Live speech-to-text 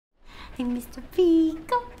Hey, Mr.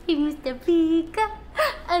 Pico. Hey, Mr. Pico.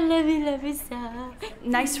 I love you so.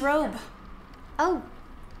 Nice robe. Oh,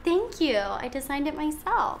 thank you. I designed it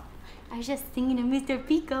myself. I was just thinking of Mr.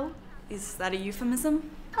 Pico. Is that a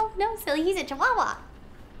euphemism? Oh, no, silly. He's a chihuahua.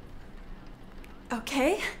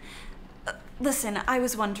 Okay. Listen, I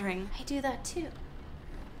was wondering. I do that too.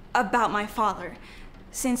 About my father.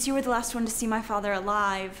 Since you were the last one to see my father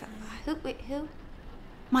alive. Who?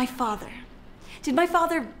 My father. Did my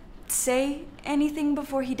father say anything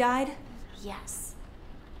before he died? Yes.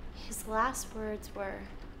 His last words were,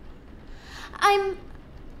 and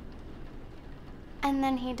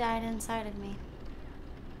then he died inside of me.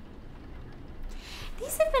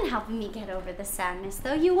 These have been helping me get over the sadness,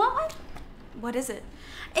 though. You want one? What is it?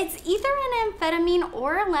 It's either an amphetamine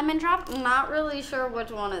or a lemon drop. I'm not really sure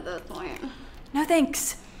which one at this point. No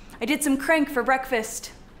thanks. I did some crank for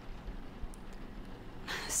breakfast.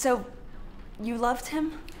 So, you loved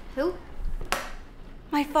him? Who?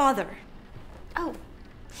 My father. Oh,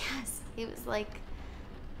 yes. He was like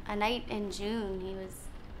a night in June.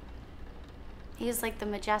 He was like the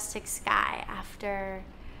majestic sky after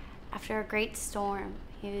a great storm.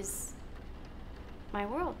 He was my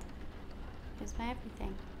world. He was my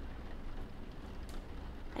everything.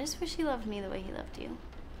 I just wish he loved me the way he loved you.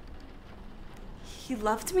 He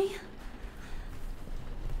loved me?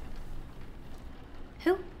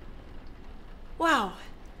 Who? Wow.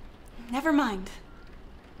 Never mind.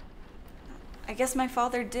 I guess my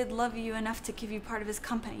father did love you enough to give you part of his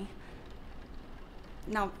company.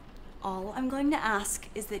 Now, all I'm going to ask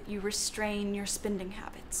is that you restrain your spending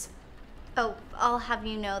habits. Oh, I'll have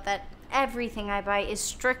you know that everything I buy is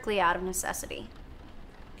strictly out of necessity.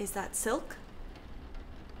 Is that silk?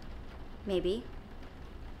 Maybe.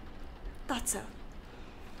 Thought so.